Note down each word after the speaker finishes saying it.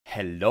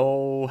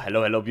Hello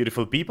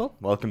beautiful people,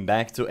 welcome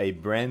back to a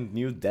brand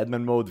new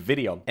Deadman mode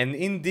video. And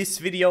in this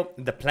video,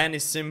 the plan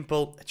is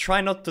simple: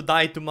 try not to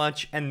die too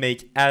much and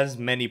make as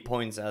many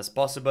points as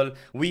possible.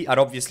 We are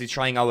obviously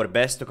trying our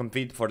best to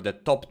compete for the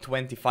top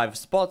 25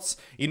 spots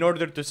in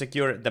order to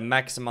secure the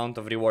max amount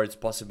of rewards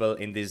possible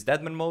in this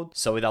Deadman mode.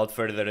 So without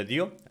further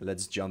ado,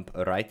 let's jump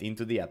right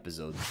into the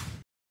episode.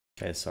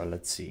 Okay, so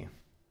let's see.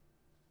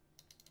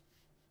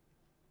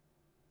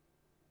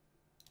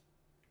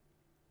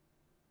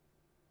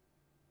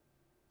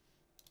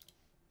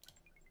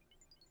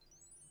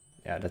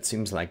 Yeah, that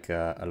seems like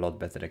a lot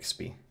better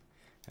XP. And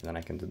then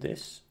I can do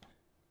this.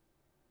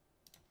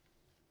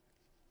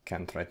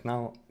 Can't right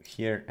now.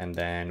 Here, and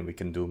then we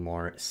can do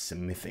more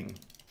smithing.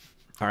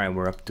 Alright,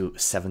 we're up to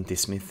 70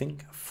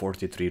 smithing,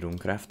 43 rune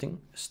crafting.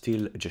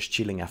 Still just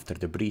chilling after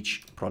the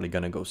breach. Probably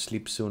gonna go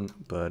sleep soon,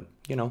 but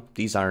you know,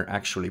 these are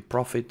actually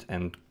profit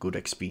and good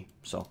XP.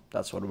 So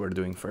that's what we're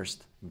doing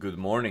first. Good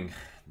morning.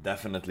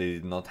 Definitely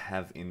did not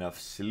have enough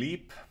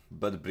sleep,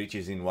 but breach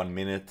is in 1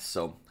 minute,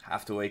 so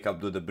have to wake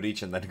up, do the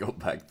breach, and then go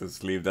back to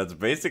sleep. That's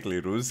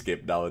basically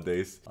RuneScape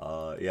nowadays.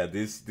 Yeah,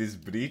 these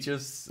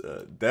breaches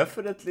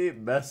definitely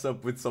mess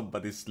up with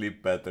somebody's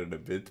sleep pattern a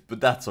bit,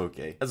 but that's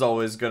okay. As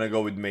always, gonna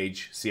go with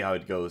Mage, see how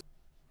it goes.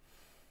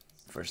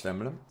 First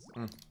emblem.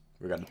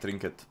 We got a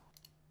trinket.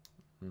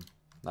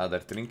 Another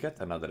trinket,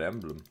 another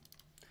emblem.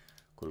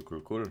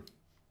 Cool.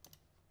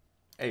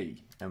 Hey,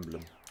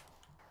 emblem.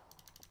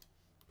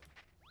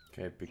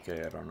 Okay,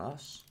 PKR on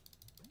us.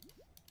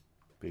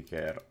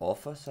 PKR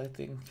off us, I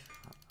think.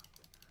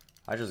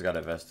 I just got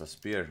a Vesta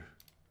Spear.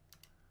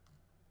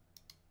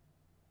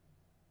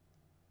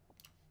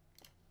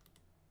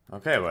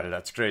 Okay, well,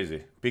 that's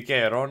crazy.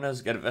 PKR on us,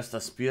 get Vesta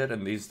Spear,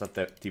 and instant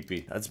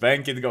TP. Let's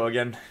bank it, go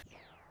again.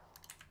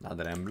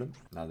 Another emblem,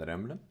 another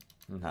emblem,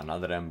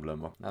 another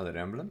emblem, another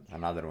emblem,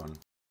 another one.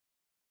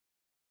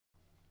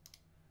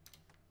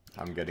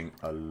 I'm getting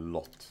a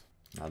lot.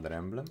 Another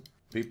emblem.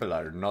 People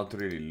are not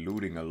really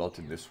looting a lot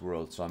in this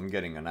world, so I'm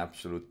getting an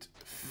absolute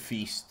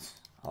feast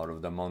out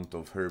of the amount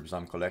of herbs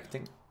I'm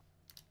collecting.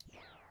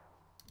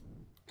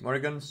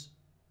 Morgans.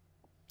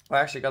 I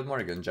actually got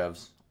Morgan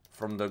Javs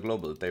from the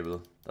global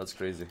table. That's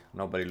crazy.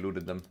 Nobody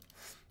looted them.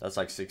 That's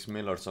like 6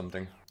 mil or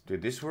something.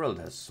 Dude, this world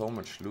has so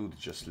much loot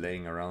just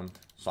laying around.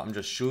 So I'm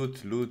just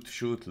shoot,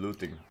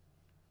 looting.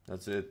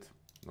 That's it.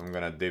 I'm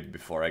gonna dip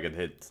before I get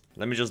hit.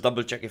 Let me just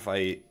double check if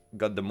I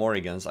got the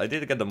Morrigans. I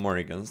did get the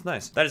Morrigans.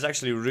 Nice. That is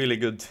actually really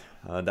good.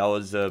 That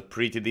was a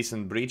pretty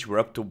decent breach. We're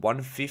up to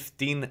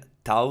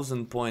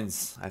 115,000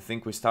 points. I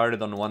think we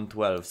started on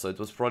 112, so it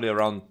was probably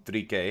around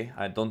 3k.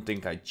 I don't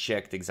think I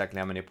checked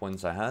exactly how many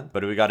points I had.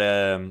 But we got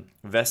a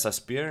Vesta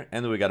Spear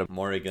and we got a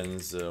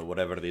Morrigans,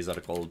 whatever these are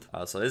called.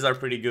 So these are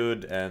pretty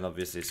good, and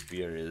obviously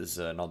Spear is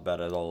not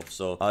bad at all.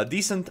 So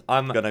decent.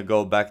 I'm gonna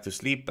go back to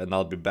sleep and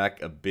I'll be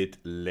back a bit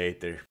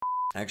later.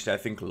 Actually, I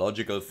think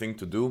logical thing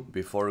to do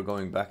before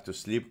going back to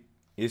sleep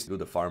is do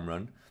the farm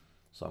run.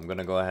 So I'm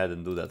gonna go ahead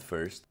and do that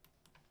first.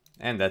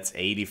 And that's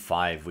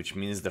 85, which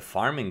means the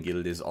farming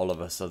guild is all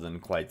of a sudden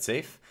quite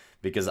safe,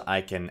 because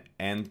I can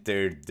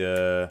enter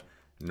the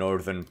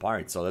northern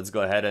part. So let's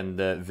go ahead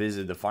and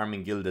visit the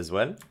farming guild as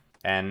well.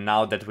 And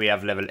now that we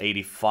have level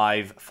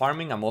 85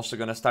 farming, I'm also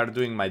gonna start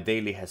doing my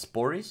daily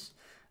Hesperis.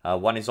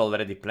 One is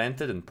already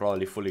planted and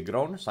probably fully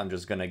grown, so I'm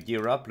just gonna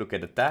gear up, look at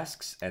the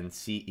tasks, and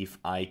see if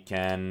I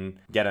can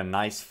get a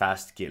nice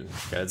fast kill.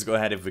 Okay, let's go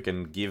ahead if we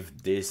can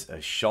give this a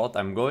shot.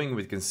 I'm going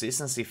with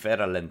consistency,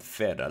 feral, and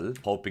feral,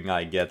 hoping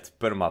I get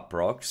perma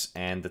procs,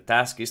 and the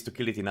task is to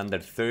kill it in under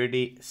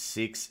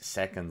 36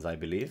 seconds, I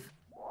believe.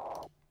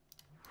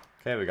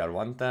 Okay, we got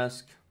one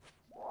task.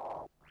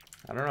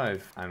 I don't know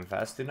if I'm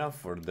fast enough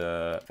for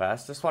the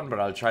fastest one, but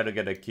I'll try to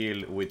get a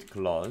kill with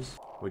claws,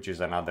 which is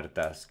another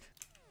task.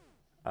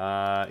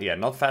 Yeah,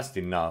 not fast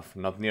enough,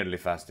 not nearly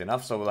fast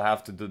enough, so we'll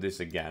have to do this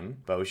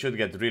again. But we should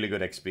get really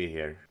good XP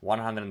here.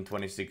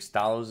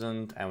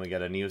 126,000, and we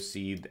get a new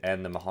seed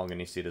and the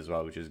mahogany seed as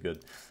well, which is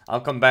good. I'll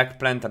come back,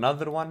 plant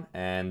another one,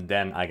 and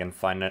then I can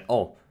find it.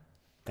 Oh,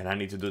 then I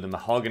need to do the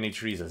mahogany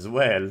trees as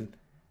well,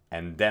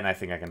 and then I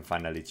think I can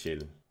finally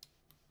chill.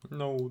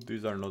 No,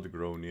 these are not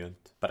grown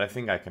yet. But I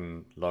think I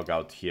can log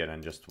out here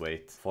and just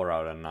wait. 4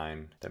 out of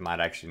 9. They might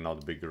actually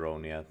not be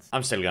grown yet.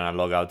 I'm still gonna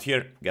log out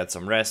here, get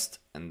some rest,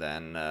 and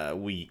then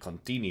we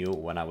continue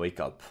when I wake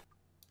up.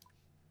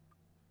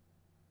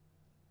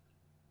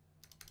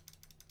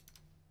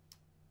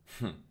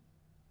 Okay,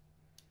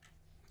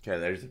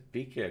 there's a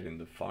PK in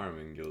the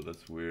farming guild.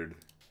 That's weird.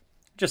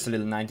 Just a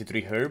little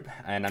 93 herb,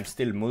 and I'm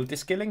still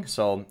multi-skilling,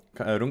 so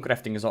rune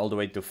crafting is all the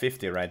way to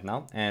 50 right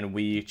now, and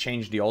we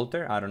changed the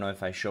altar. I don't know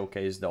if I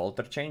showcased the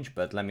altar change,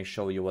 but let me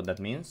show you what that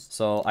means.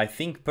 So I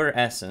think per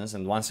essence,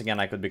 and once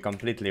again I could be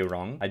completely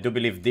wrong, I do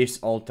believe this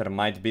altar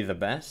might be the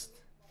best.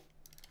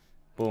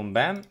 Boom,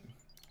 bam.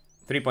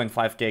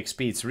 3.5k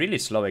XP, it's really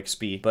slow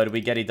XP, but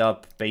we get it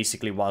up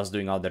basically whilst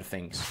doing other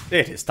things.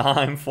 It is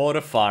time for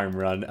a farm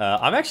run.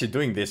 I'm actually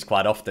doing this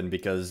quite often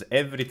because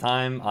every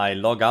time I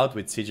log out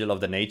with Sigil of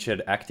the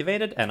Nature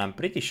activated, and I'm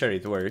pretty sure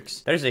it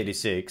works. There's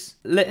 86.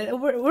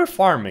 We're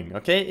farming,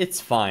 okay?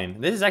 It's fine.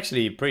 This is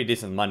actually pretty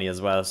decent money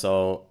as well,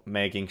 so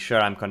making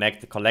sure I'm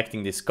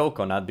collecting this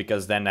coconut,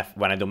 because then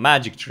when I do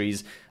magic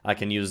trees, I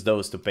can use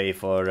those to pay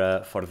for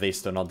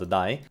this to not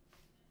die.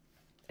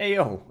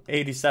 Ayo,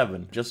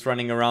 87. Just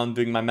running around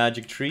doing my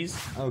magic trees.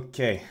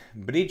 Okay,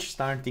 bridge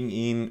starting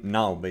in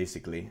now,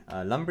 basically.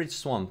 Lumbridge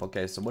Swamp.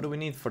 Okay, so what do we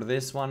need for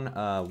this one?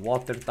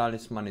 Water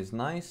Talisman is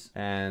nice,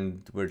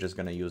 and we're just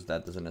gonna use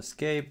that as an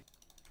escape.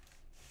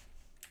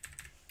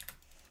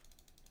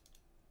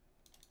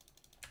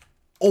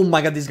 Oh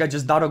my god, this guy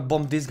just Darok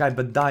bombed this guy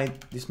but died.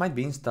 This might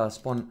be insta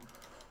spawn.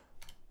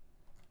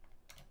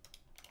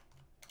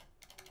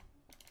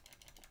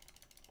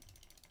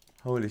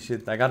 Holy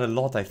shit, I got a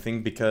lot, I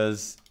think,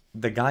 because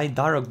the guy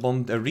Darok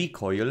bombed a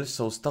recoil,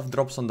 so stuff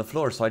drops on the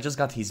floor. So I just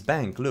got his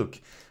bank, look.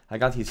 I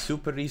got his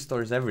super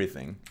restores,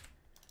 everything.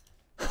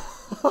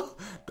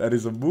 That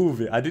is a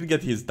movie. I didn't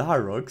get his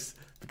Daroks,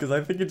 because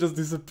I think it just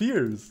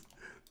disappears.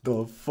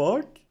 The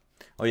fuck?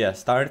 Oh yeah,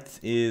 start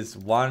is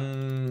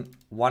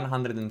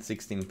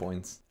 116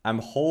 points. I'm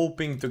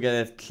hoping to get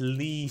at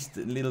least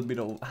a little bit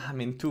of... I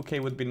mean, 2k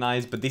would be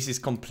nice, but this is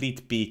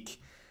complete peak.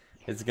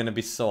 It's gonna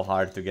be so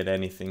hard to get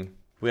anything.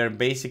 We are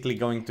basically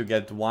going to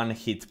get 1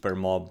 hit per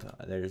mob.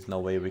 There is no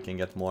way we can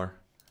get more.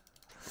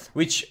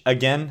 Which,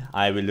 again,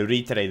 I will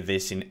reiterate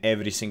this in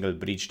every single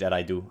breach that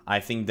I do. I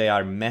think they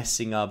are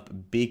messing up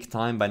big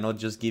time by not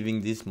just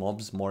giving these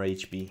mobs more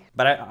HP.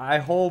 But I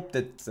hope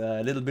that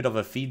a little bit of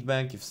a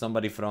feedback, if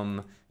somebody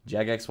from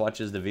Jagex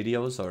watches the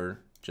videos, or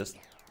just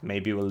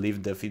maybe we'll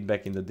leave the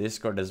feedback in the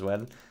Discord as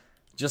well.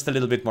 Just a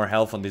little bit more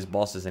health on these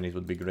bosses and it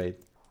would be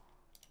great.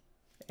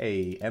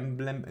 Hey,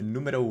 emblem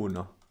numero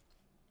uno.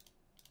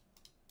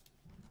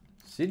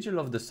 Sigil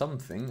of the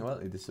something. Well,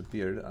 it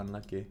disappeared.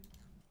 Unlucky.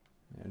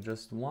 Yeah,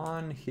 just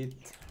 1 hit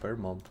per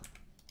mob.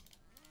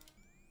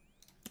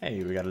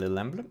 Hey, we got a little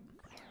emblem.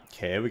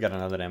 Okay, we got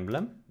another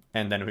emblem.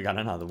 And then we got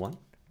another one.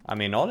 I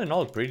mean, all in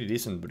all, pretty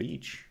decent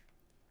breach.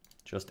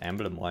 Just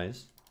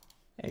emblem-wise.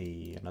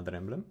 Hey, another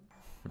emblem.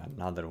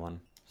 Another one.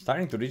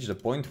 Starting to reach the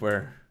point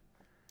where...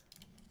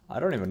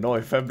 I don't even know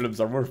if emblems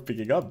are worth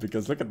picking up,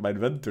 because look at my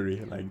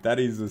inventory. Like, that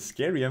is a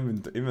scary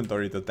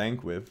inventory to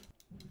tank with.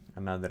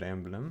 Another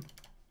emblem.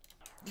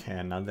 Okay,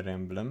 another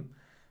emblem.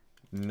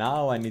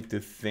 Now I need to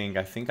think.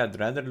 I think I'd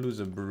rather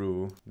lose a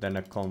brew than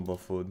a combo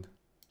food.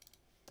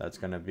 That's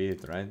gonna be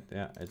it, right?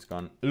 Yeah, it's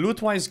gone.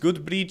 Loot-wise,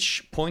 good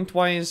breach.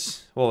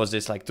 Point-wise, what was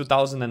this? Like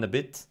 2,000 and a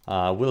bit?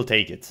 We'll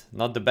take it.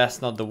 Not the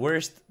best, not the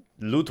worst.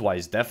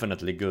 Loot-wise,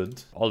 definitely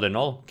good. All in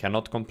all,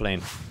 cannot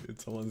complain.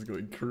 Someone's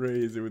going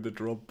crazy with the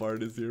drop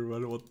parties here,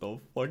 man. What the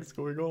fuck's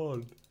going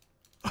on?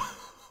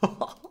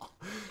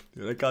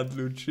 Dude, I can't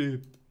loot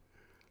shit.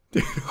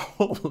 Dude,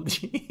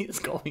 holy is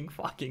going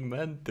fucking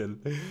mental.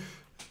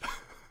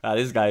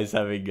 This guy is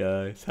having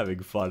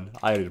fun.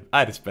 I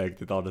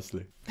respect it,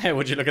 honestly. Hey,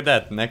 would you look at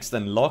that? Next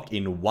unlock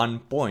in 1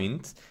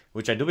 point,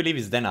 which I do believe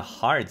is then a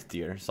hard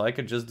tier. So I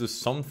could just do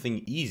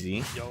something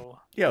easy.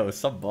 Yo,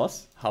 what's up,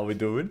 boss? How we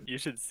doing? You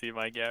should see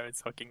my gear.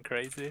 It's fucking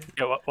crazy.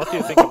 Yo, what do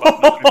you think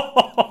about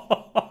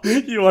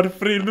that? You are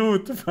free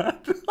loot, man.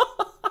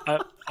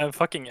 I'm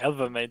fucking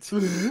Elva mage.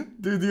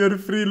 Dude, you are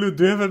free loot.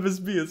 Do you have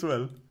MSB as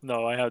well?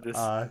 No, I have this.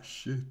 Ah,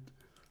 shit.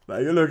 Now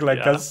you look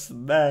like a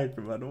snack,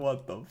 man.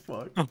 What the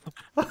fuck?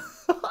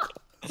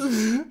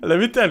 Let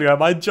me tell you, I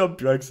might jump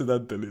you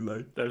accidentally,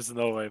 like. There's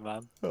no way,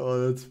 man.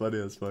 Oh, that's funny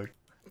as fuck.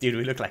 Dude,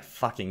 we look like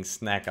fucking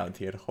snack out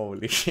here.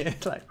 Holy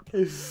shit. Like,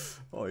 oi,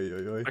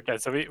 oi, oi. Okay,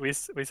 so we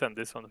send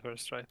this one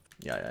first, right?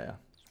 Yeah.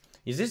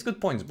 Is this good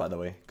points, by the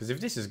way? Because if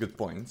this is good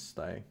points,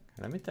 like,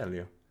 let me tell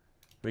you.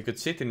 We could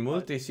sit in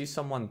multi, see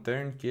someone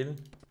turn, kill.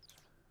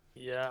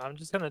 Yeah, I'm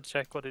just gonna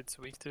check what it's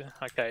weak to.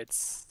 Okay,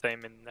 it's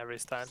same in every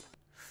style.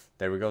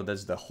 There we go,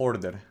 that's the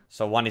Hoarder.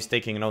 So one is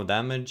taking no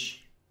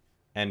damage,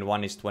 and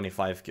one is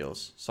 25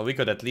 kills. So we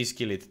could at least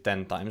kill it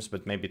 10 times,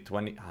 but maybe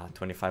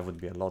 25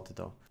 would be a lot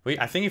though.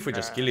 I think if we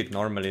just kill it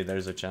normally,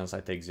 there's a chance I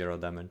take 0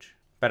 damage.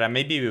 But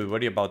maybe we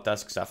worry about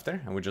tasks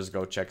after, and we just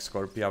go check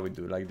Scorpia, we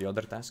do like the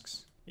other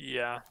tasks.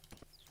 Yeah.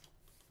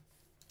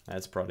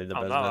 That's probably the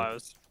best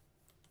bet.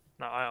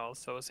 No, I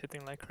also was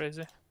hitting like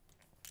crazy.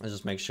 Let's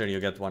just make sure you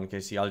get 1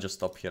 KC. I'll just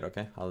stop here,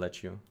 okay? I'll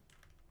let you.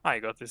 I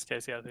got this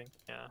KC, I think.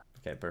 Yeah.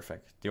 Okay,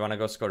 perfect. Do you want to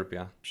go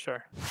Scorpia?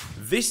 Sure.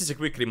 This is a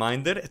quick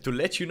reminder to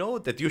let you know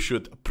that you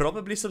should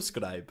probably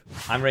subscribe.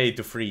 I'm ready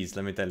to freeze,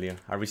 let me tell you.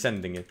 Are we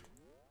sending it?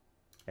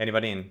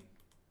 Anybody in?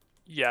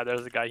 Yeah,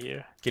 there's a guy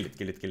here. Kill it,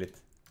 kill it, kill it.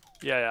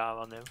 Yeah, I'm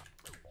on him.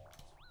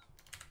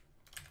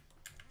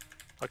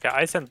 Okay,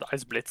 I sent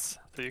Ice Blitz,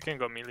 so you can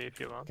go melee if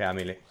you want. Okay, I'm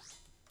melee.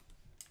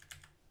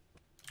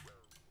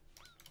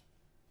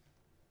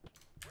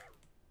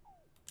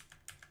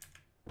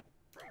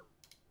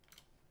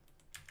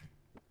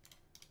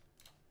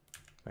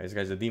 This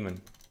guy's a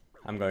demon.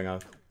 I'm going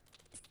out.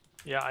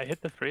 Yeah, I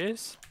hit the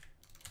freeze.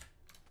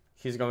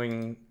 He's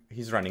going...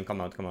 He's running.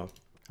 Come out, come out.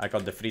 I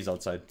got the freeze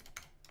outside.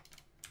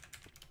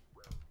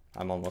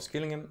 I'm almost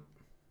killing him.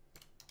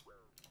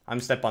 I'm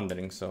step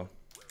undering, so...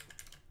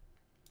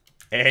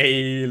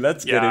 Hey,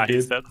 let's get it,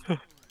 dude.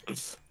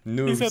 Noobs.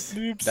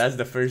 Noobs. That's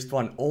the first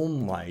one. Oh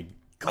my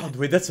god,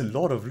 wait, that's a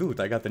lot of loot.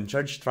 I got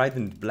Encharged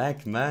Trident,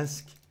 Black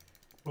Mask.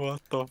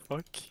 What the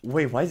fuck?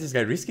 Wait, why is this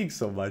guy risking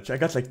so much? I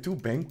got like 2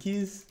 bank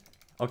keys.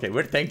 Okay,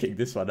 we're tanking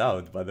this one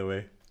out, by the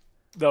way.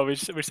 No, we're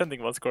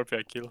sending one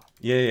Scorpio kill.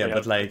 Yeah,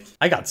 but like,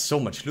 I got so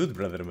much loot,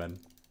 brother, man.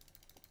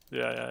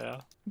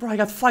 Yeah. Bro, I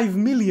got 5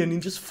 million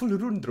in just full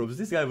rune drops.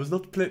 This guy was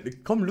not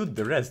playing. Come loot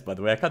the rest, by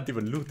the way. I can't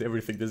even loot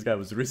everything this guy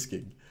was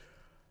risking.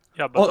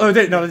 Yeah, but... Oh,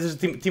 no, this is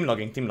team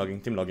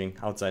logging,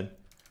 outside.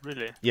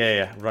 Really?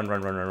 Yeah.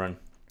 Run.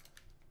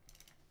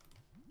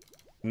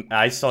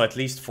 I saw at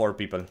least 4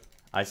 people.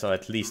 I saw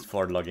at least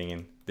 4 logging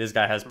in. This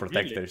guy has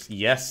protectors.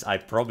 Really? Yes, I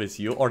promise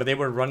you. Or they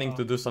were running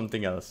to do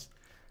something else.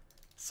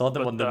 Saw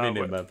them on the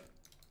minimap.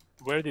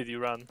 Where did you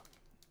run?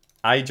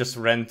 I just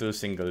ran to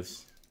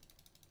singles.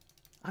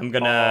 I'm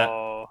gonna...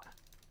 Oh.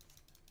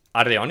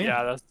 Are they on you?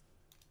 Yeah,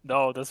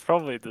 that's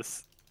probably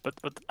this.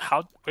 But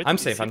how? I'm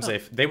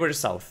safe. They were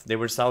south. They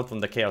were south on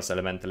the Chaos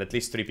Elemental. At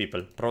least 3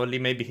 people. Probably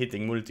maybe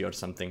hitting multi or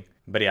something.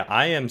 But yeah,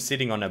 I am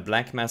sitting on a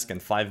Black Mask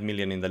and 5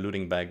 million in the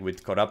looting bag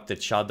with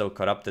Corrupted Shadow,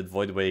 Corrupted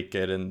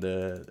Voidwaker,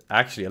 and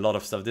actually a lot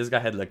of stuff. This guy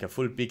had like a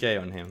full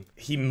PK on him.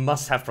 He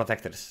must have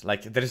protectors.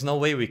 Like, there's no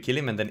way we kill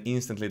him and then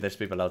instantly there's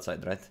people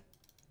outside, right?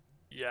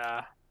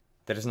 Yeah.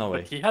 There's no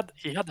way. He had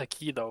a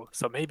key though,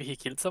 so maybe he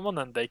killed someone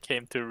and they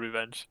came to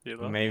revenge, you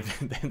know? Maybe.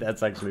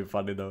 That's actually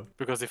funny though.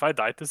 Because if I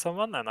die to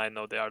someone and I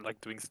know they are like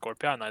doing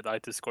Scorpia and I die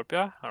to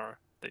Scorpia, or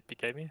they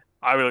PK me,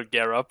 I will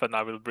gear up and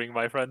I will bring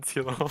my friends,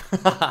 you know?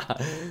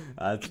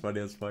 That's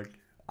funny as fuck.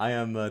 I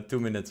am 2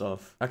 minutes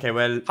off. Okay,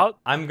 well,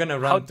 I'm gonna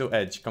run to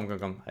edge.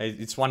 Come.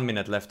 It's 1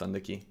 minute left on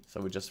the key,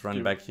 so we just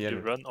run back here. You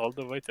run all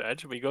the way to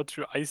edge? We go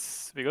through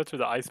ice. We go through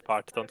the ice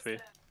part, don't we?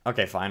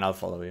 Okay, fine, I'll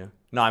follow you.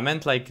 No, I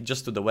meant like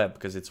just to the web,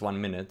 because it's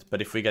 1 minute.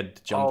 But if we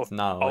get jumped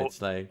now,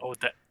 it's like... Oh,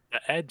 the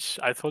edge.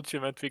 I thought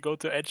you meant we go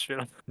to edge, you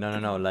know?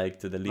 No, like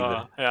to the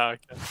lever. Yeah,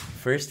 okay.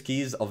 First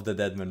keys of the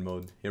Deadman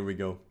mode. Here we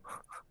go.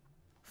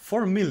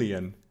 4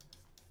 million.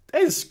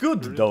 It's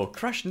good really? Though.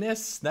 Crush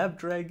Nest,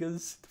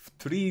 Snapdragons,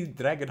 3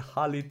 Dragon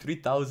Holly,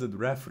 3000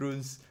 Ref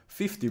runes,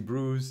 50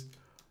 brews.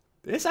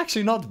 It's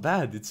actually not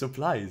bad, it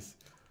supplies.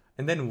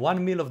 And then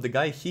 1 mil of the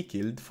guy he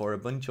killed for a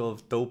bunch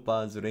of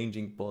topaz,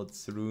 ranging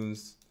pots,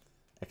 runes,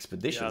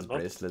 expeditions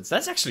bracelets.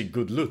 That's actually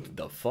good loot.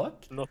 The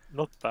fuck? Not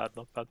bad.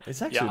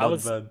 It's actually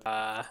not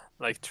bad.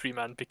 Like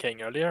 3-man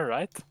PKing earlier,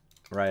 right?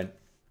 Right.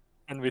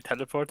 And we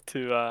teleport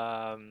to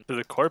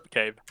the Corp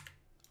cave.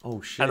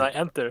 Oh shit. And I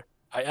enter.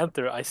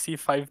 I see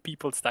 5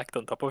 people stacked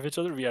on top of each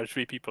other. We are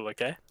 3 people,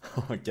 okay?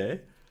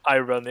 Okay. I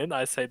run in.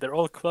 I say they're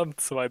all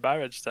clumped, so I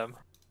barrage them.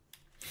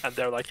 And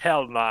they're like,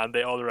 hell nah, and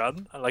they all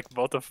run. And like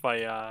both of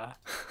my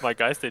my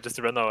guys, they just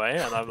run away,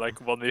 and I'm like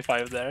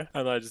 1v5 there,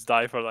 and I just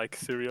die for like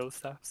surreal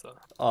stuff. So.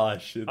 Oh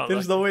shit!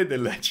 There's no way they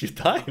let you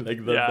die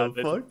like that. Yeah,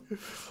 the fuck?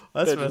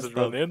 That's they just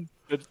run in.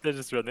 They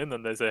just run in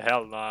and they say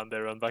hell nah, and they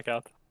run back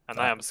out. And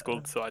I am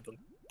schooled, so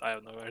I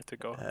have nowhere to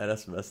go. Yeah,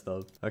 that's messed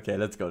up. Okay,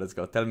 let's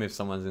go. Tell me if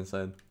someone's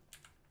inside.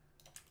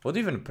 What do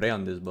you even pray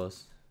on this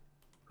boss?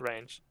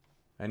 Range.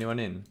 Anyone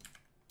in?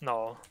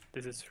 No,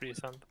 this is free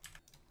sand.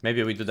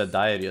 Maybe we do the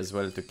diary as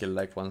well to kill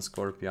like 1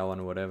 Scorpia,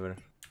 1 whatever.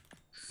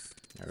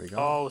 There we go.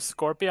 Oh,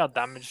 Scorpia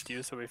damaged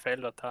you, so we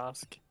failed the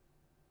task.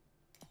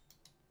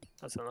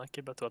 That's unlucky,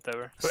 but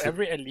whatever. So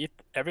every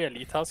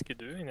elite task you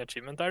do in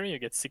achievement diary, you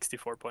get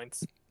 64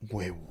 points.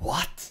 Wait,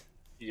 what?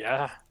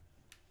 Yeah.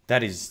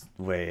 That is...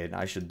 Wait,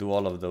 I should do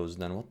all of those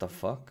then. What the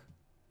fuck?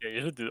 Yeah,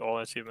 you should do all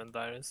achievement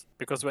diaries.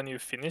 Because when you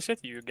finish it,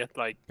 you get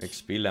like...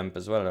 XP lamp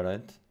as well,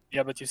 right?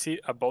 Yeah, but you see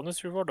a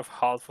bonus reward of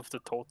half of the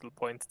total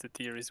points the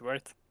tier is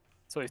worth.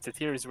 So if the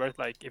tier is worth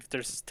like, if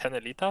there's 10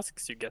 elite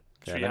tasks, you get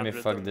 300. Yeah, let me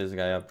fuck this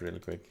guy up real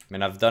quick. I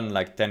mean, I've done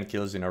like 10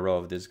 kills in a row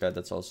of this guy.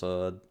 That's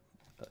also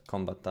a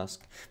combat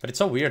task. But it's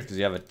so weird because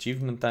you have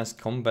achievement task,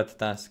 combat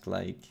task,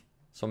 like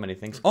so many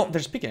things. Oh,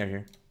 there's Picker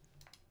here.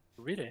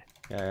 Really?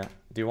 Yeah.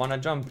 Do you want to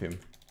jump him?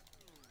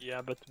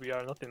 Yeah, but we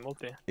are not in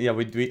multi. Yeah,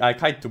 I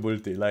kite to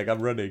multi, like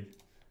I'm running.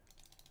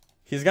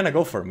 He's gonna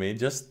go for me,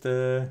 just...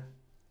 Yeah,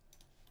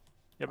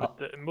 but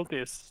the multi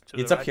is to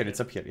it's the up right here, it's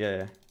up here,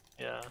 yeah.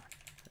 Yeah.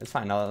 It's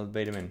fine, I'll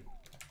bait him in.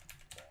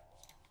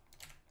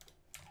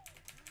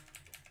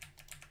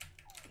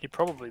 He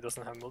probably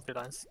doesn't have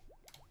multi-lines.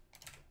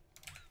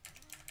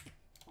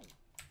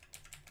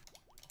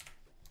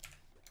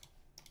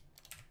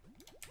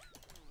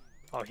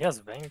 Oh, he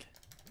has Veng.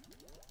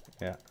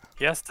 Yeah.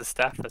 He has the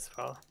staff as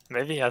well.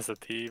 Maybe he has a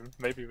team.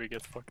 Maybe we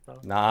get fucked now.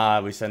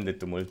 Nah, we send it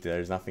to multi,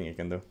 there's nothing you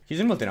can do.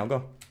 He's in multi now,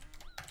 go.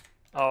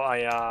 Oh,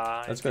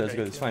 That's good,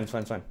 it's fine, it's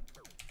fine.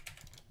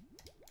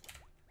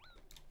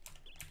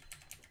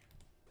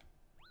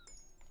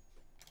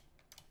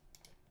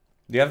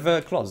 Do you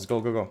have claws? Go.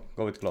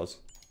 Go with claws.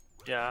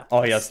 Yeah.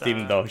 Oh, he has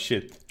team though,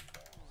 shit.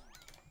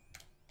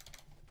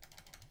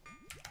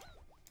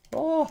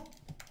 Oh!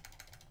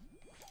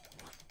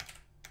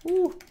 Ooh.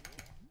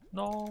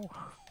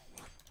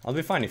 I'll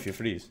be fine if you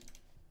freeze.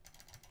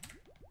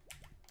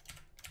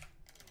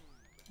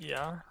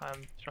 Yeah,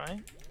 I'm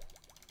trying.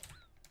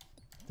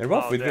 They're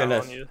both with they are on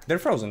VLS. you. They're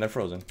frozen, they're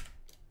frozen.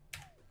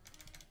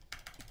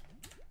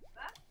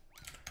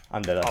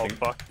 I'm dead, I Oh think.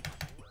 fuck.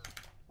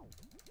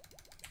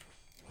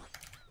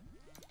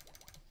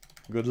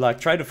 Good luck.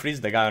 Try to freeze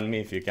the guy on me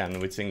if you can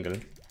with single.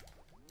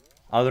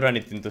 I'll run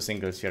it into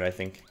singles here, I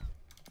think.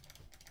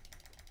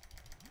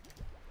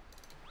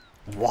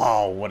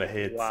 Wow, what a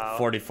hit. Wow.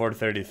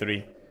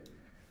 44-33.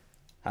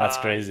 That's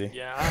crazy.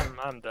 Yeah,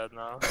 I'm dead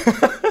now.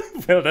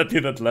 Well, that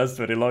didn't last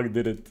very long,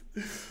 did it?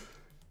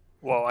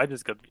 Whoa, I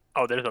just got.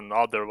 Oh, there's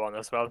another one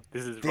as well.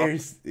 This is rough.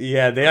 There's,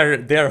 yeah,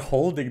 they are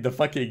holding the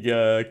fucking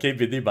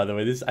KBD, by the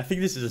way. I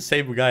think this is the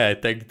same guy I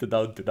tanked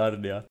down to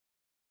Narnia.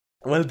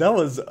 Well,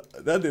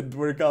 that didn't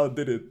work out,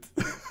 did it?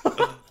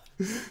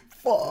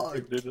 Fuck.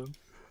 It didn't.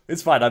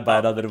 It's fine, I buy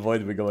another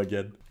void, we go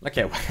again.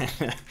 Okay,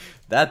 well,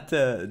 that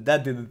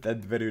didn't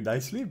end very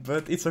nicely,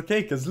 but it's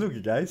okay, cause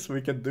look, guys,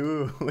 we can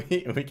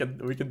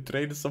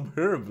train some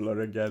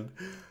Herbler again.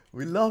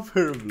 We love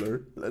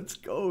Herbler. Let's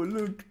go,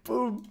 look,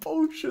 boom,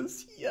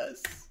 potions,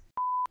 yes.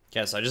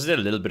 Okay, so I just did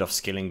a little bit of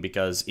skilling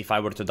because if I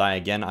were to die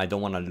again, I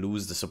don't want to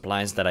lose the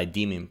supplies that I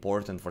deem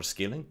important for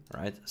skilling,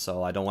 right?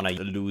 So I don't want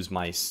to lose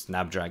my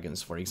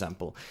Snapdragons, for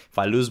example. If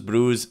I lose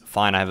Bruise,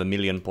 fine, I have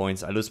 1,000,000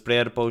 points. I lose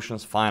Prayer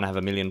Potions, fine, I have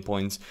 1,000,000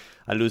 points.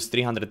 I lose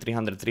 300,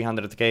 300,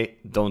 300k,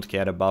 don't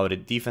care about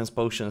it. Defense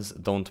Potions,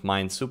 don't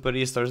mind. Super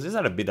Restores, these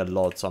are a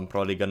lot, so I'm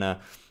probably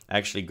gonna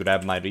actually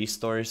grab my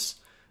Restores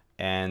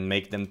and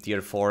make them tier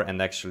 4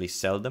 and actually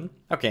sell them.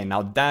 Okay,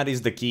 now that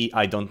is the key.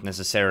 I don't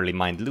necessarily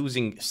mind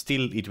losing.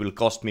 Still, it will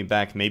cost me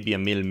back maybe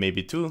 1,000,000,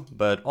 maybe 2,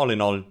 but all in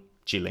all,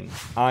 chilling.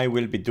 I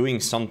will be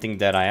doing something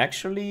that I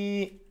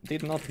actually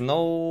did not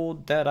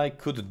know that I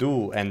could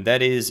do, and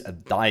that is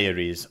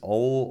diaries.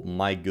 Oh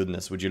my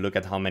goodness, would you look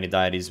at how many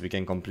diaries we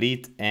can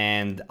complete?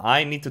 And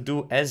I need to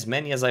do as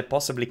many as I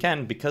possibly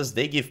can because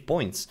they give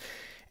points.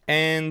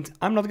 And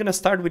I'm not gonna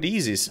start with the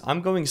easies,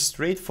 I'm going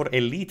straight for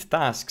elite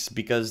tasks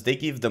because they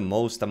give the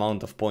most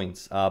amount of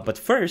points. But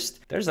first,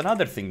 there's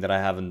another thing that I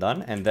haven't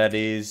done, and that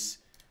is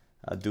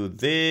do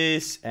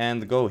this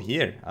and go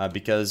here.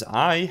 Because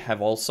I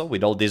have also,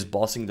 with all this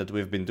bossing that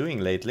we've been doing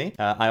lately,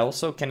 I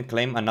also can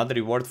claim another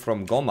reward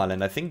from Gomal,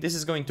 and I think this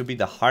is going to be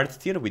the hard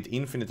tier with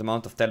infinite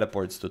amount of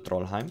teleports to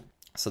Trollheim.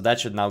 So that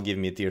should now give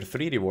me tier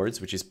 3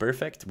 rewards, which is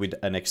perfect, with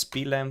an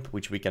XP lamp,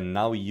 which we can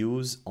now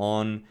use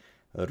on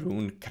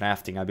rune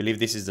crafting. I believe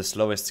this is the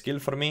slowest skill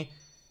for me.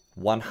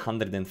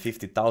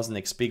 150,000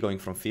 XP going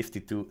from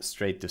 52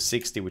 straight to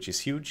 60, which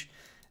is huge.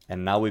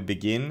 And now we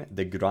begin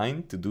the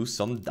grind to do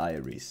some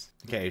diaries.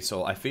 Okay,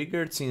 so I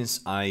figured since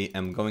I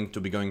am going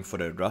to be going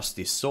for a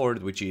rusty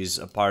sword, which is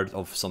a part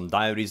of some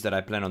diaries that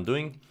I plan on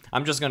doing,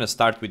 I'm just gonna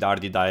start with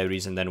RD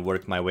diaries and then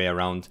work my way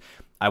around.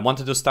 I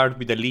wanted to start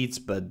with elites,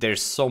 but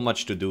there's so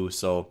much to do,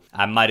 so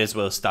I might as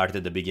well start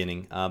at the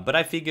beginning. But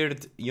I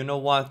figured, you know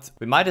what?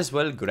 We might as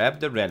well grab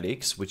the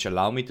relics, which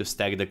allow me to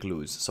stack the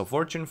clues. So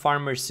Fortune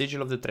Farmer,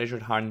 Sigil of the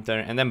Treasure Hunter,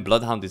 and then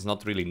Bloodhound is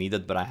not really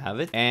needed, but I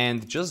have it.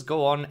 And just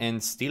go on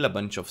and steal a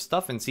bunch of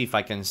stuff and see if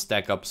I can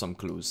stack up some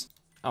clues.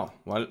 Oh,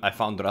 well, I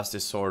found Rusty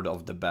Sword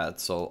of the Bat,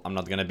 so I'm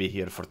not gonna be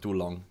here for too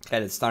long. Okay,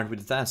 let's start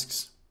with the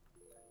tasks.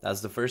 That's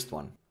the first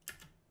one.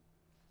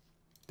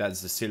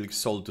 That's the Silk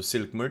Sold to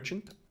Silk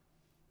Merchant.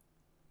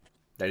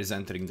 That is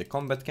entering the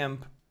combat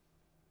camp.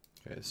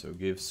 Okay, so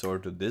give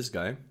sword to this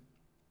guy.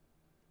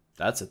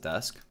 That's a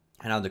task.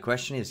 And now the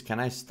question is, can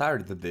I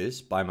start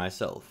this by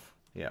myself?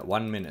 Yeah,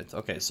 1 minute.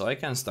 Okay, so I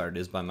can start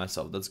this by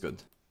myself. That's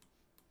good.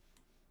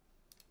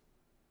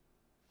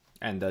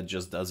 And that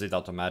just does it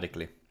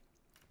automatically.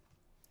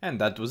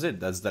 And that was it.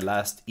 That's the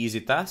last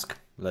easy task.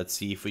 Let's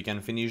see if we can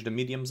finish the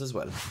mediums as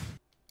well.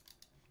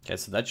 Okay,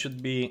 so that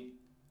should be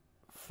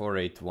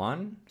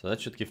 481. So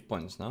that should give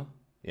points, no?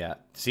 Yeah,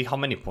 see how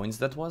many points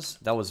that was?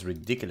 That was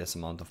ridiculous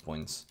amount of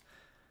points.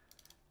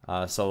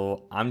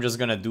 So I'm just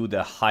gonna do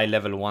the high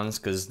level ones,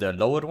 because the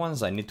lower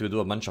ones I need to do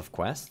a bunch of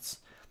quests.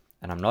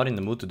 And I'm not in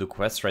the mood to do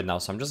quests right now,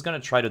 so I'm just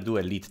gonna try to do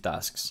elite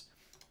tasks.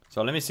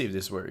 So let me see if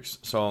this works.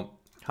 So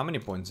how many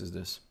points is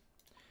this?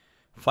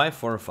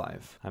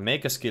 545. I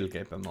make a skill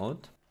cape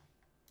mode.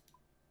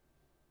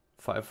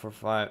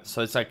 545.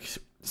 So it's like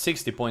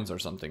 60 points or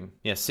something.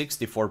 Yeah,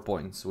 64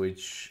 points,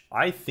 which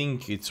I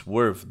think it's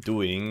worth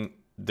doing.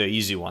 The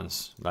easy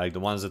ones, like the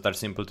ones that are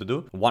simple to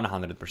do,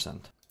 100%.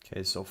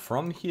 Okay, so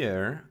from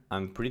here,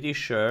 I'm pretty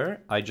sure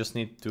I just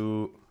need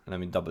to, let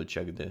me double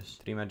check this.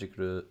 3 magic,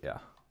 yeah.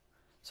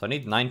 So I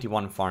need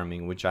 91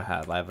 farming, which I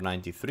have. I have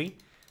 93.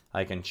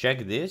 I can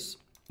check this.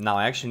 Now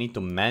I actually need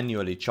to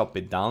manually chop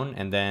it down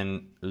and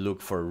then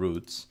look for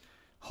roots.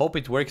 Hope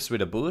it works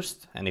with a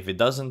boost, and if it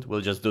doesn't,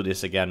 we'll just do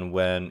this again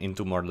when in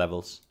 2 more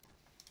levels.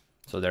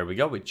 So there we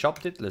go, we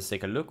chopped it. Let's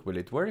take a look. Will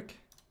it work?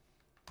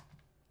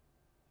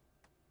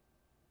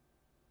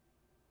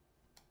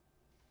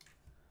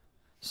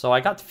 So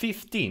I got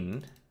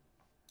 15,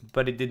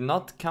 but it did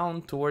not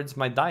count towards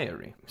my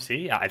diary.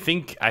 See, I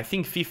think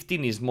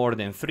 15 is more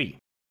than 3.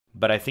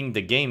 But I think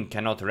the game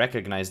cannot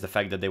recognize the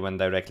fact that they went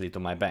directly to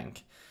my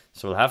bank.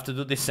 So we'll have to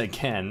do this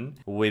again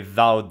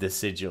without the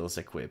sigils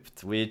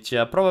equipped, which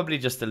probably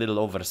just a little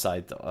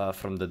oversight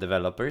from the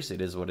developers.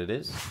 It is what it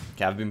is.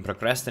 Okay, I've been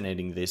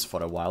procrastinating this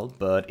for a while,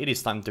 but it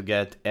is time to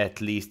get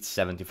at least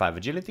 75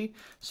 agility,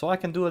 so I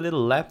can do a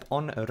little lap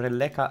on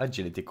Releka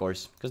agility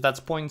course, because that's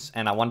points,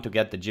 and I want to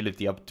get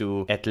agility up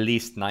to at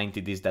least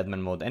 90 this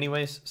Deadman mode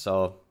anyways,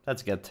 so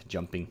let's get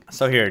jumping.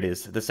 So here it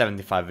is, the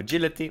 75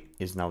 agility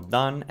is now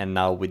done, and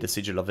now with the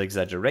sigil of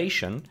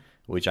exaggeration,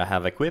 which I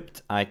have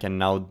equipped, I can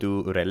now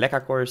do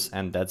Releka course,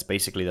 and that's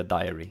basically the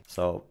diary.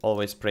 So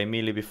always pray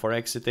melee before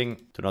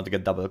exiting to not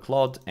get double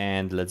clawed,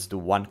 and let's do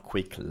one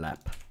quick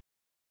lap.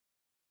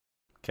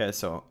 Okay,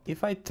 so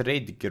if I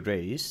trade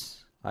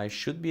Grace, I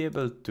should be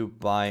able to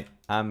buy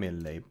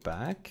Amylase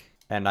back,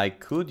 and I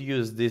could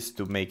use this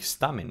to make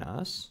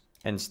staminas,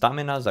 and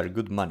staminas are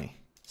good money.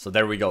 So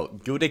there we go,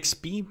 good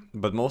XP,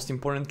 but most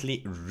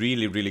importantly,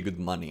 really, really good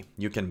money.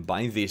 You can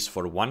buy this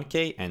for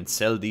 1k and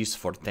sell these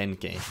for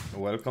 10k.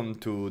 Welcome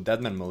to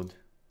Deadman mode,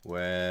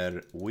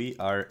 where we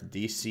are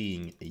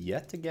DCing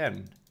yet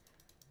again.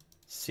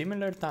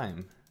 Similar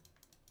time.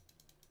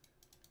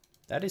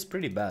 That is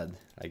pretty bad,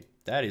 like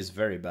that is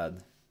very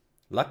bad.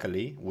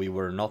 Luckily, we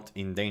were not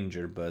in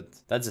danger, but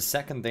that's the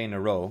second day in a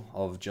row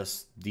of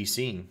just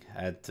DCing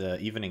at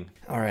evening.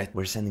 Alright,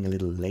 we're sending a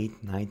little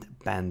late night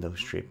Bando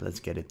strip, let's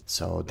get it.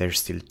 So there's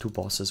still two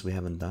bosses we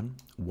haven't done.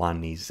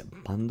 One is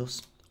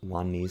Bandos,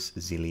 one is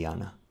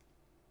Ziliana.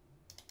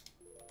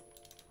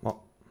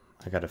 Oh,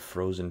 I got a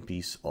frozen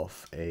piece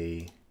of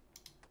a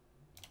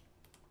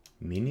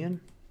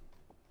minion.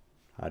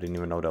 I didn't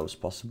even know that was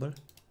possible.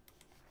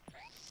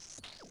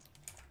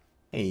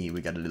 Hey,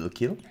 we got a little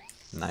kill.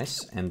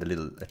 Nice, and a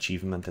little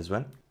achievement as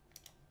well.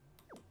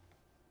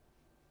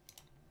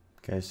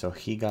 Okay, so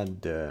he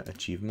got the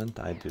achievement,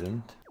 I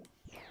didn't.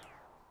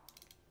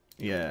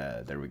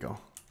 Yeah, there we go.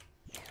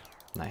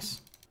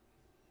 Nice.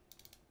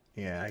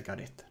 Yeah, I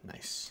got it.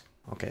 Nice.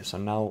 Okay, so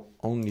now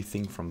only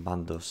thing from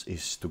Bandos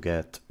is to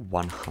get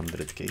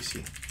 100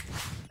 KC.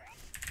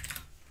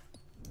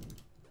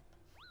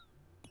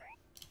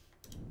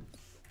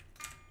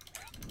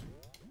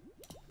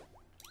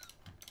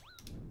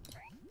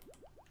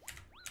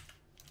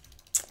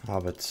 Oh,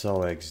 but so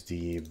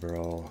XD,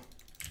 bro.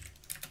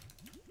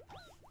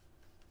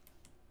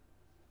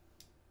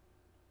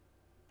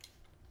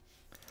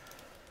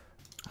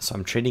 So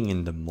I'm trading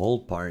in the mole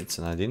parts,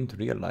 and I didn't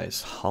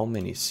realize how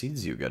many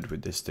seeds you get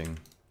with this thing.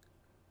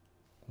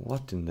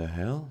 What in the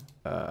hell?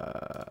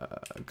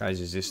 Guys,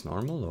 is this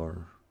normal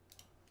or?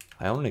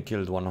 I only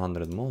killed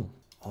 100 mole.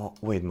 Oh,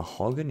 wait,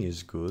 mahogany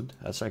is good.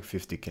 That's like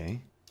 50k.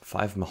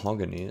 5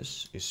 mahogany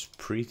is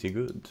pretty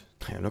good.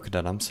 Hey, look at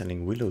that, I'm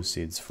selling willow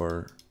seeds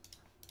for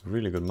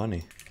really good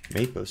money.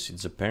 Maple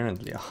seeds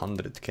apparently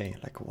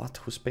 100k. Like what?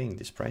 Who's paying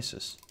these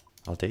prices?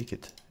 I'll take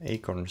it.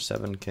 Acorn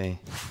 7k.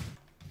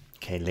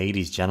 Okay,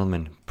 ladies,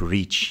 gentlemen,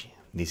 breach.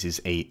 This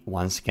is a,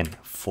 once again,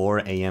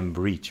 4 AM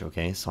breach,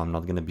 okay? So I'm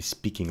not gonna be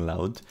speaking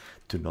loud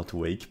to not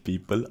wake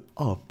people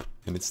up.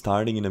 And it's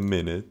starting in a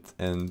minute,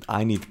 and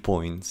I need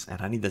points, and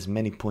I need as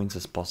many points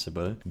as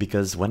possible,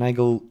 because when I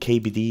go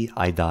KBD,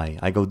 I die.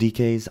 I go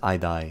DKs, I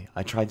die.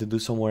 I try to do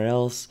somewhere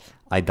else,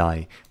 I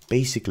die.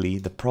 Basically,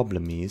 the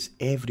problem is,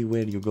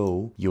 everywhere you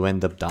go, you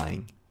end up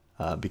dying,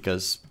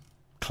 because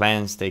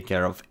clans take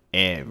care of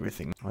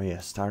everything. Oh yeah,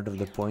 start of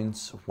the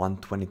points,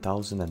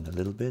 120,000 and a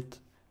little bit,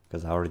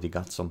 because I already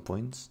got some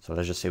points. So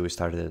let's just say we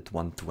started at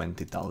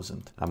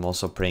 120,000. I'm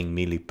also praying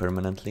melee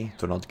permanently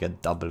to not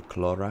get double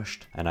claw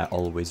rushed, and I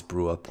always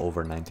brew up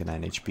over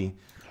 99 HP.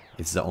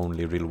 It's the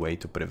only real way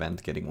to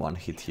prevent getting one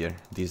hit here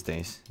these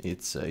days.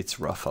 It's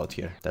rough out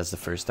here. That's the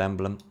first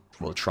emblem.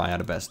 We'll try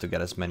our best to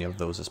get as many of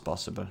those as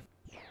possible.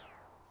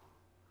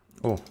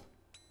 Oh,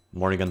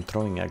 Morrigan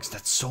throwing eggs.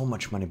 That's so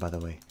much money, by the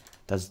way.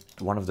 That's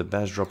one of the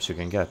best drops you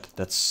can get.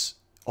 That's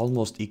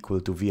almost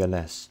equal to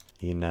VLS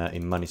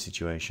in money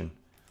situation.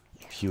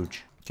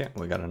 Huge. Okay,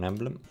 we got an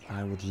emblem.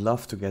 I would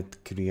love to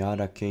get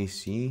Kriara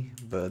KC,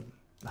 but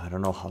I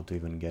don't know how to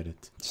even get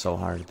it. It's so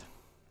hard.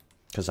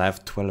 Because I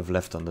have 12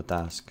 left on the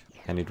task,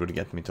 and it would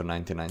get me to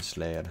 99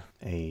 Slayer.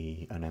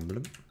 An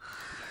emblem.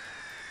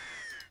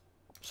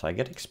 So I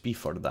get XP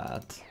for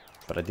that,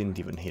 but I didn't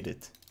even hit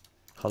it.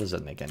 How does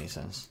that make any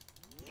sense?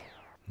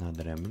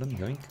 Another emblem,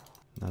 yoink.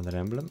 Another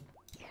emblem.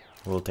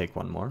 We'll take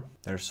one more.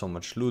 There's so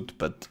much loot,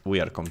 but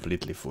we are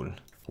completely full.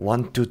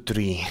 1, 2,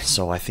 3.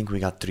 So I think we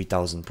got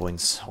 3,000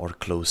 points or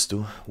close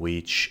to,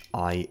 which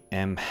I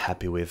am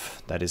happy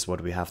with. That is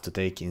what we have to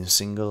take in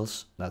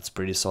singles. That's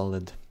pretty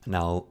solid.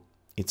 Now,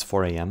 it's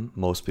 4 AM.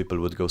 Most people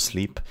would go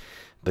sleep,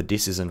 but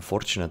this is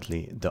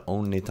unfortunately the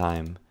only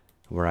time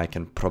where I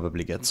can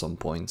probably get some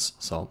points.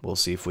 So we'll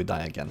see if we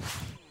die again.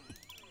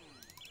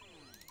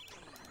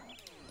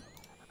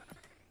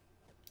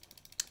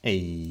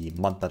 A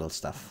mud battle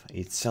stuff.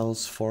 It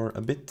sells for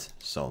a bit,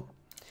 so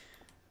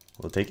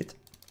we'll take it.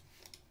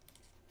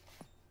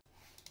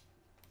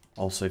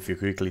 Also, if you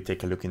quickly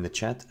take a look in the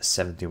chat,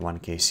 71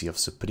 KC of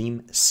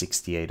Supreme,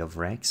 68 of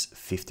Rex,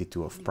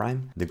 52 of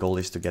Prime. The goal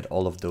is to get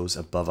all of those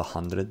above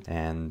 100,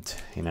 and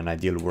in an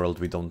ideal world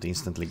we don't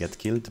instantly get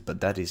killed,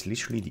 but that is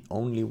literally the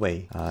only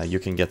way you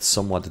can get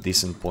somewhat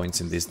decent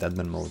points in this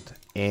Deadman mode.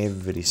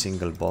 Every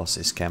single boss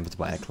is camped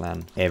by a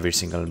clan, every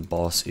single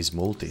boss is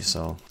multi,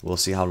 so we'll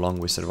see how long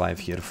we survive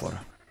here for.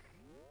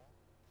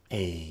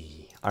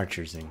 Hey,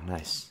 Archer's Ring,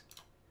 nice.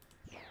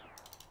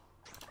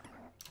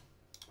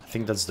 I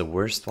think that's the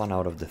worst one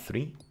out of the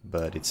 3,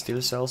 but it still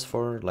sells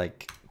for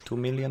like 2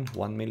 million,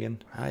 1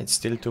 million. It's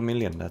still 2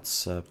 million,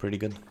 that's pretty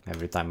good.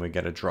 Every time we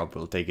get a drop,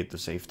 we'll take it to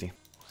safety.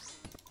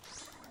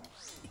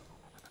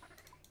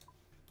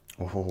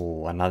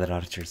 Oh, another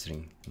Archer's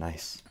Ring,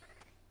 nice.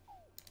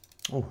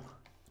 Oh,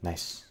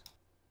 nice.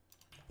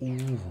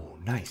 Ooh,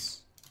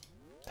 nice.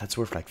 That's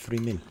worth like 3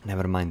 mil.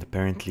 Never mind,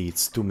 apparently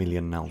it's 2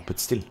 million now, but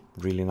still,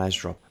 really nice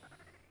drop.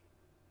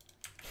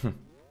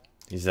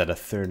 Is that a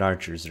third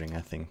Archer's Ring,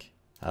 I think?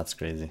 That's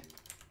crazy.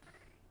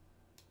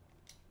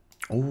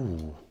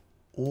 Oh,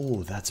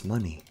 oh, that's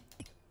money.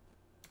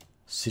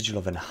 Sigil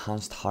of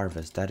Enhanced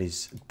Harvest, that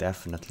is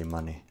definitely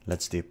money.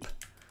 Let's dip.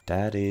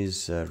 That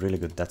is really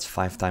good. That's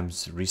 5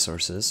 times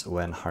resources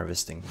when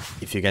harvesting.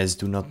 If you guys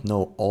do not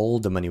know, all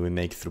the money we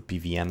make through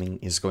PVMing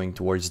is going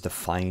towards the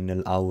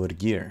final hour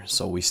gear.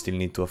 So we still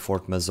need to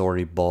afford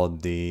Mazori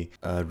body,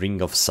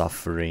 Ring of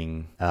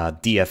Suffering,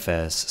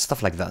 DFS,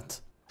 stuff like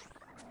that.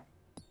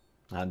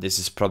 This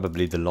is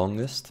probably the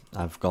longest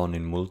I've gone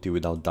in multi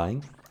without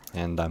dying,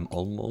 and I'm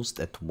almost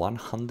at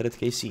 100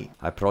 KC.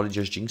 I probably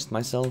just jinxed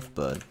myself,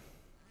 but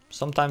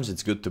sometimes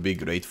it's good to be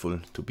grateful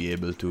to be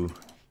able to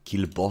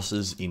kill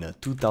bosses in a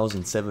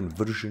 2007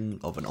 version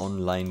of an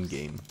online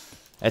game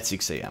at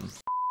 6 AM.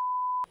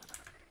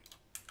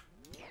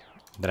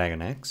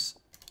 Dragon X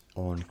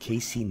on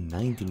KC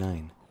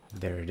 99.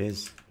 There it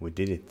is, we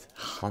did it,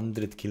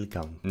 100 kill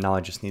count. Now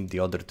I just need the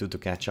other 2 to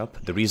catch up.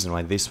 The reason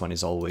why this one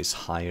is always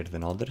higher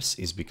than others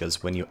is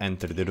because when you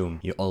enter the room,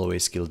 you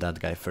always kill that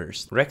guy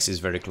first. Rex is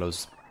very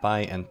close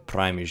by and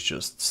Prime is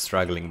just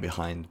struggling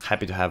behind.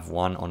 Happy to have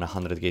one on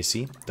 100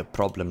 KC. The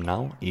problem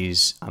now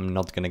is I'm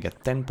not gonna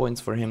get 10 points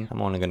for him,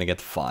 I'm only gonna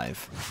get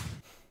 5.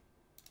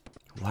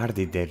 Why are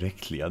they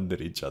directly under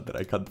each other?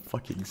 I can't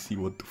fucking see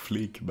what to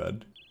flick,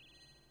 man.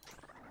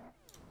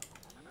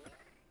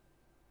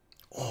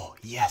 Oh,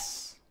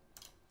 yes!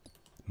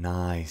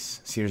 Nice.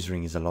 Sears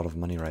Ring is a lot of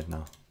money right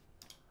now.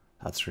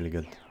 That's really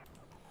good.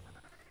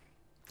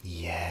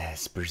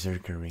 Yes,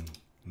 Berserker Ring.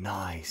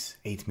 Nice.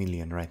 8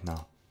 million right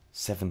now.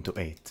 7 to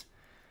 8.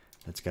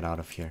 Let's get out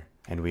of here.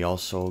 And we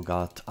also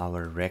got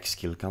our Rex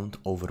kill count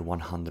over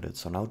 100.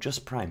 So now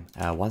just Prime.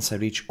 Once I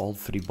reach all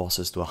 3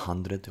 bosses to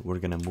 100, we're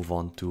gonna move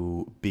on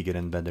to bigger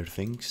and better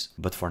things.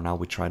 But for now,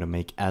 we try to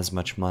make as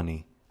much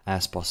money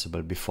as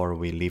possible before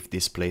we leave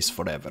this place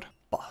forever.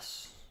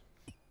 Boss.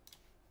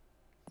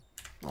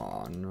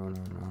 Oh, no, no,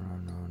 no,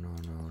 no, no,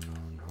 no,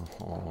 no,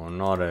 no, oh,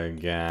 not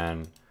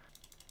again.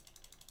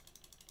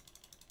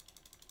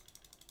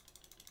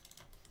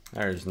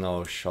 There's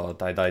no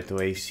shot. I died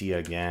to AC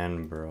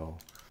again, bro.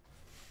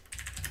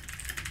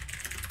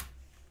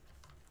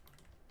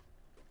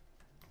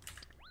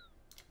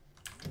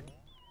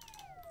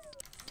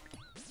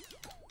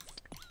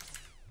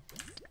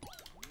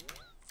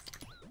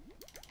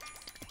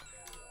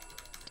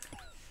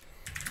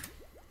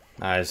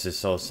 This is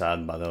so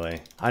sad, by the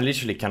way. I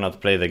literally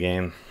cannot play the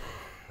game.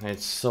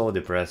 It's so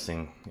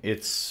depressing.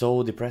 It's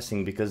so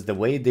depressing because the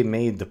way they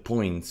made the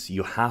points,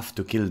 you have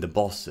to kill the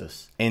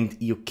bosses. And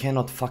you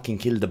cannot fucking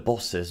kill the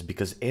bosses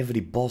because every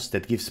boss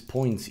that gives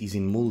points is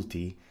in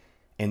multi.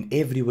 And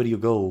everywhere you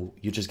go,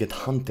 you just get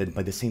hunted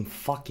by the same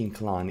fucking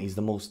clan. Is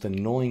the most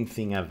annoying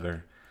thing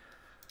ever.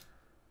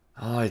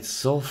 Oh, it's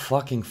so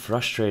fucking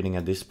frustrating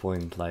at this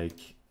point.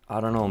 Like, I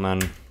don't know,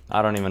 man.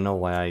 I don't even know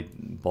why I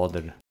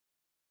bothered.